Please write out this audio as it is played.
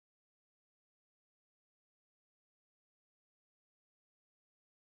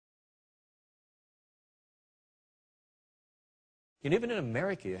And even in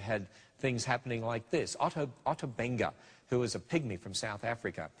America, you had things happening like this. Otto Benga, who was a pygmy from South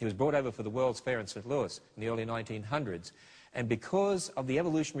Africa, he was brought over for the World's Fair in St. Louis in the early 1900s. And because of the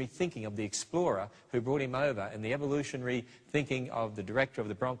evolutionary thinking of the explorer who brought him over and the evolutionary thinking of the director of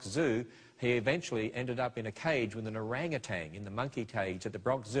the Bronx Zoo, he eventually ended up in a cage with an orangutan in the monkey cage at the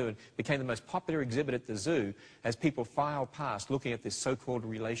Bronx Zoo and became the most popular exhibit at the zoo as people filed past looking at this so-called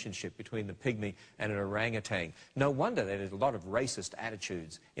relationship between the pygmy and an orangutan. No wonder there's a lot of racist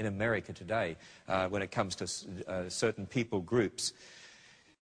attitudes in America today when it comes to certain people groups.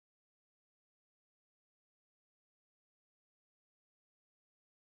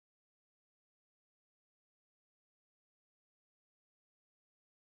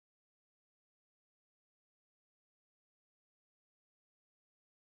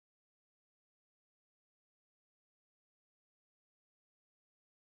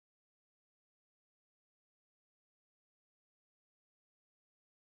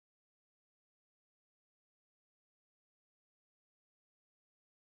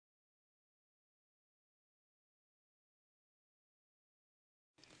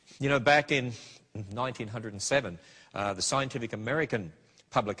 You know, back in 1907, the Scientific American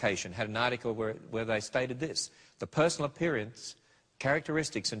publication had an article where they stated this: the personal appearance,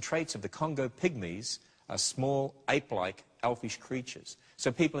 characteristics and traits of the Congo pygmies are small, ape-like, elfish creatures.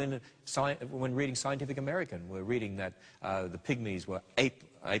 So people when reading Scientific American were reading that the pygmies were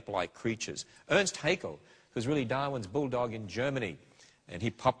ape-like creatures. Ernst Haeckel, who's really Darwin's bulldog in Germany, and he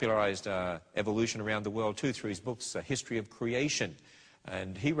popularized evolution around the world too through his books, A History of Creation.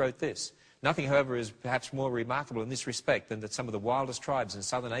 And he wrote this: nothing, however, is perhaps more remarkable in this respect than that some of the wildest tribes in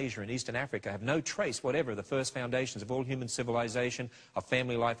southern Asia and eastern Africa have no trace whatever of the first foundations of all human civilization, of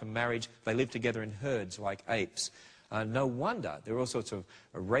family life and marriage. They live together in herds like apes. No wonder there are all sorts of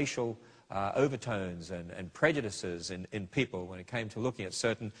racial overtones and prejudices in people when it came to looking at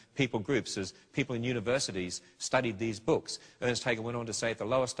certain people groups as people in universities studied these books. Ernst Haeckel went on to say at the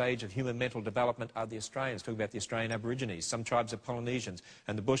lower stage of human mental development are the Australians, talking about the Australian Aborigines, some tribes of Polynesians,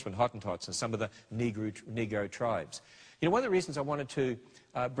 and the Bushmen, Hottentots, and some of the Negro tribes. You know, one of the reasons I wanted to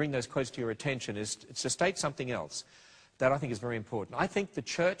bring those quotes to your attention is to state something else that I think is very important. I think the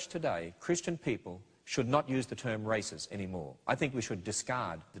church today, Christian people, should not use the term races anymore. I think we should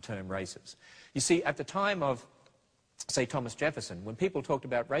discard the term races. You see, at the time of, say, Thomas Jefferson, when people talked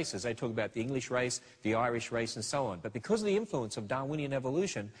about races, they talked about the English race, the Irish race, and so on. But because of the influence of Darwinian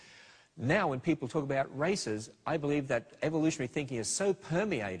evolution, now when people talk about races, I believe that evolutionary thinking has so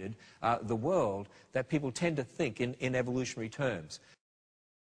permeated the world that people tend to think in evolutionary terms.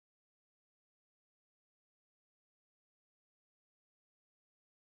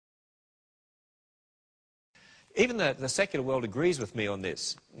 Even the secular world agrees with me on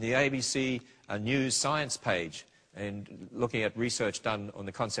this. The ABC News Science page, and looking at research done on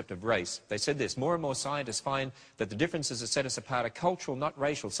the concept of race, they said this: more and more scientists find that the differences that set us apart are cultural, not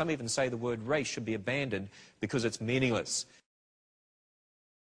racial. Some even say the word race should be abandoned because it's meaningless.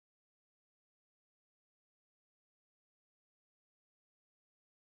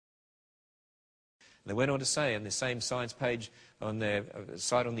 They went on to say on the same science page on their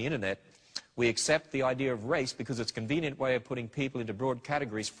site on the internet, we accept the idea of race because it's a convenient way of putting people into broad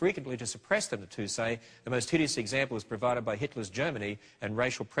categories, frequently to suppress them, the two say. The most hideous example is provided by Hitler's Germany, and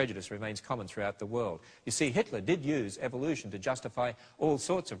racial prejudice remains common throughout the world. You see, Hitler did use evolution to justify all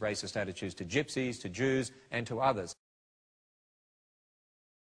sorts of racist attitudes to gypsies, to Jews, and to others.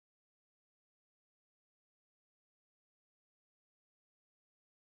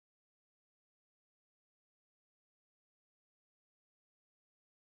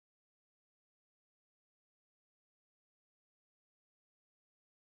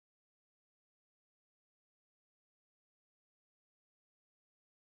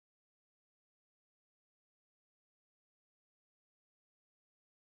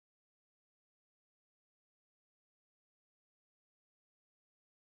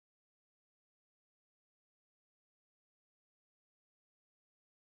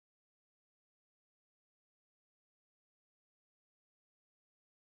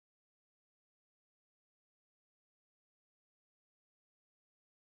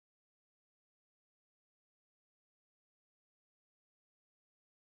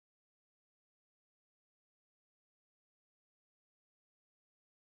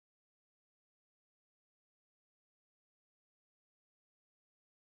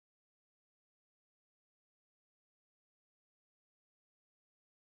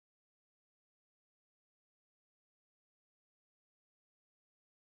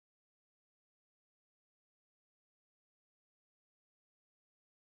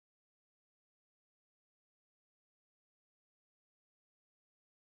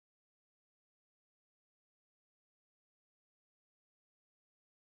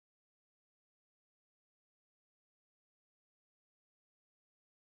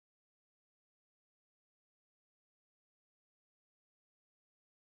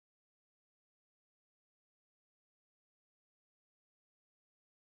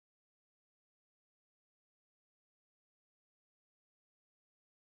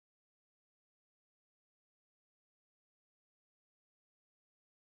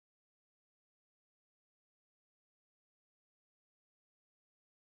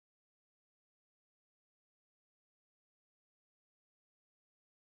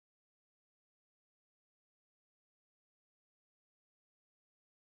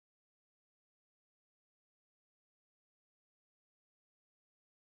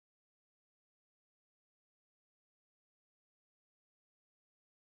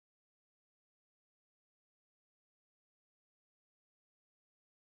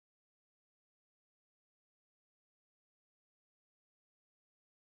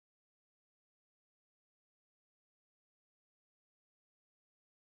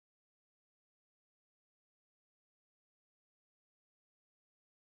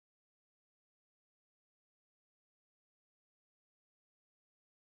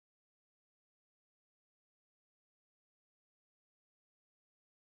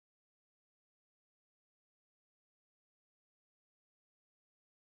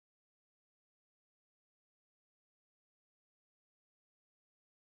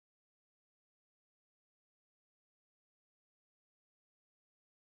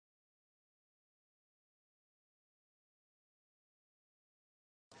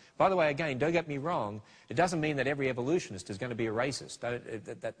 By the way, again, don't get me wrong, it doesn't mean that every evolutionist is going to be a racist.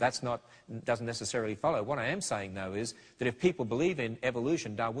 Doesn't necessarily follow. What I am saying, though, is that if people believe in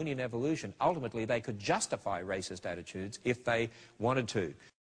evolution, Darwinian evolution, ultimately they could justify racist attitudes if they wanted to.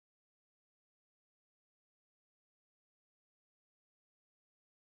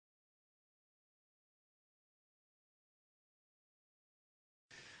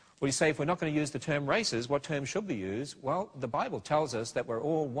 Well, you say, if we're not going to use the term races, what term should we use? Well, the Bible tells us that we're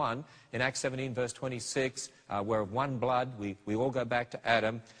all one. In Acts 17, verse 26, we're of one blood. We all go back to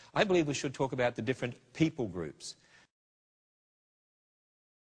Adam. I believe we should talk about the different people groups.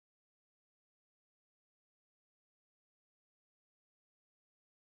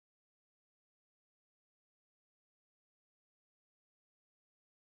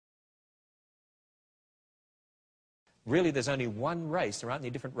 Really, there's only one race. There aren't any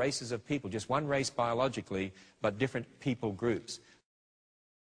different races of people, just one race biologically, but different people groups.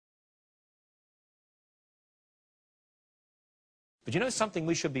 But you know something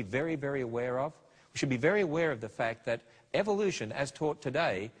we should be very, very aware of? We should be very aware of the fact that evolution, as taught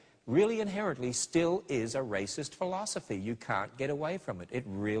today, really inherently still is a racist philosophy. You can't get away from it. It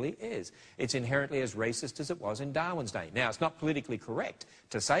really is. It's inherently as racist as it was in Darwin's day. Now, it's not politically correct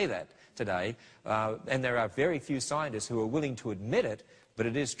to say that today, and there are very few scientists who are willing to admit it, but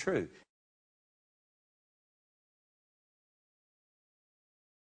it is true.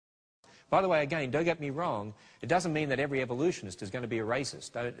 By the way, again, don't get me wrong, it doesn't mean that every evolutionist is going to be a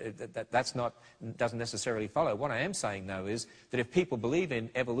racist. Doesn't necessarily follow. What I am saying, though, is that if people believe in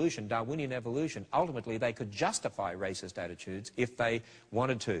evolution, Darwinian evolution, ultimately they could justify racist attitudes if they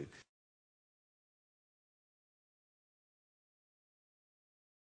wanted to.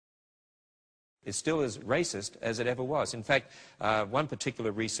 It's still as racist as it ever was. In fact, one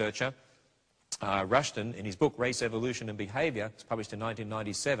particular researcher, Rushton, in his book Race, Evolution and Behavior, it's published in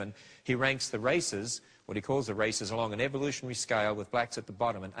 1997, he ranks the races, what he calls the races, along an evolutionary scale with blacks at the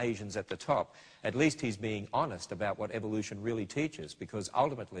bottom and Asians at the top. At least he's being honest about what evolution really teaches, because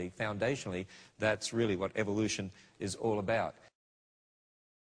ultimately, foundationally, that's really what evolution is all about.